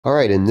All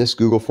right, in this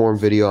Google Form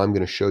video, I'm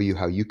going to show you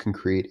how you can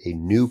create a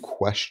new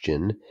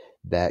question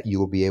that you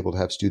will be able to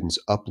have students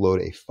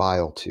upload a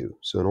file to.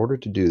 So in order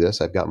to do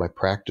this, I've got my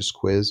practice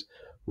quiz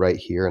right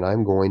here, and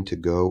I'm going to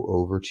go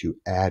over to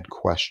Add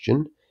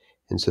Question.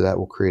 And so that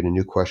will create a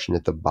new question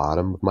at the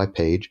bottom of my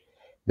page.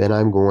 Then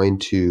I'm going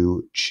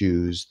to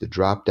choose the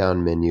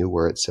drop-down menu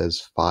where it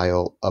says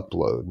File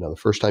Upload. Now, the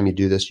first time you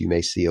do this, you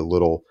may see a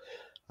little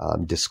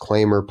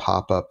disclaimer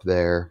pop up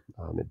there.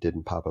 It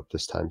didn't pop up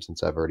this time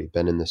since I've already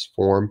been in this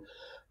form,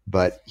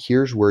 but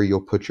here's where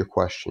you'll put your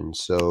question.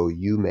 So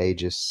you may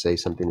just say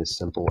something as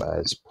simple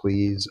as,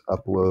 please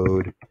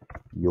upload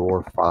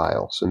your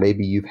file. So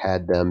maybe you've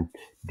had them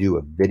do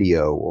a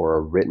video or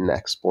a written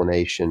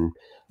explanation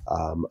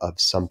of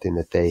something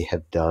that they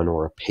have done,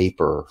 or a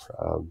paper,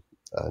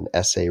 an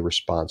essay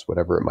response,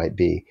 whatever it might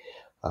be.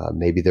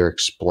 Maybe they're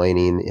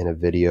explaining in a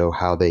video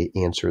how they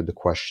answered the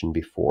question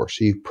before.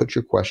 So you put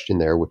your question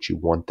there, which you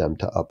want them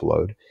to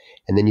upload.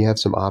 And then you have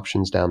some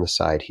options down the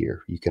side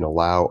here. You can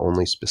allow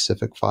only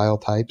specific file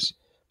types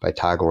by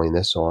toggling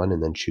this on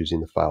and then choosing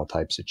the file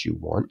types that you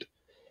want.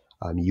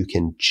 You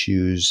can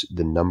choose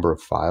the number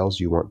of files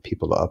you want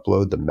people to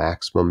upload, the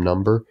maximum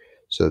number.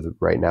 So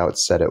right now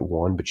it's set at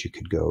 1, but you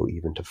could go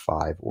even to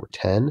 5 or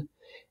 10.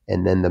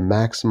 And then the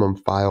maximum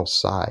file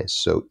size.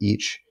 So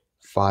each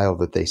file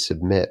that they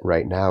submit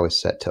right now is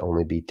set to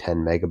only be 10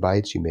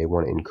 megabytes. You may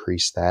want to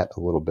increase that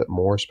a little bit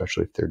more,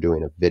 especially if they're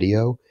doing a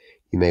video.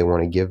 You may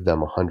want to give them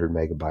 100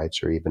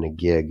 megabytes or even a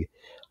gig.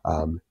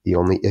 The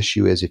only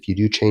issue is if you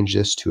do change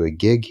this to a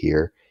gig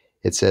here,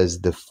 it says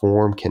the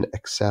form can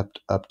accept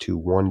up to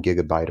 1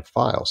 gigabyte of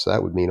file. So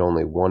that would mean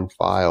only one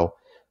file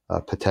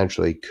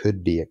potentially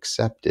could be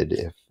accepted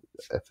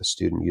if a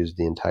student used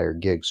the entire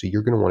gig. So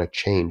you're going to want to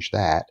change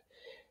that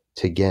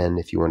to, again,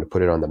 if you want to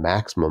put it on the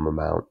maximum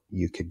amount,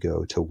 you could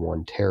go to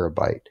 1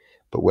 terabyte.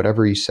 But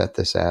whatever you set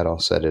this at, I'll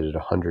set it at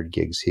 100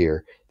 gigs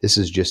here. This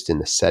is just in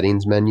the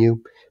settings menu,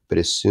 but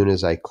as soon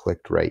as I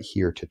clicked right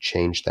here to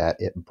change that,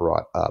 it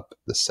brought up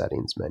the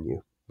settings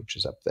menu, which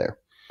is up there.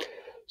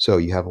 So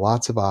you have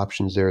lots of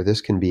options there. This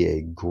can be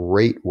a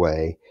great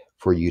way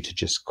for you to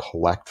just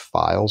collect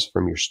files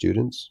from your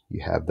students.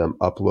 You have them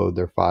upload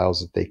their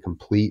files that they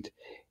complete,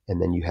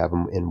 and then you have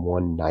them in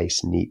one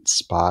nice, neat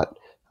spot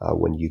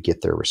when you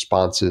get their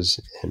responses.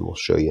 And we'll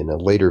show you in a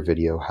later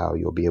video how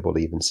you'll be able to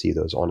even see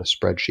those on a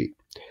spreadsheet.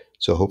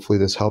 So hopefully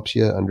this helps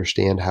you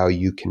understand how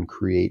you can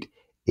create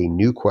a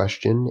new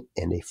question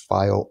and a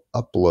file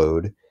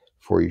upload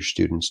for your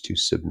students to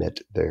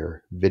submit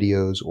their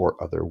videos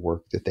or other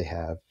work that they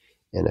have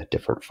in a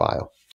different file.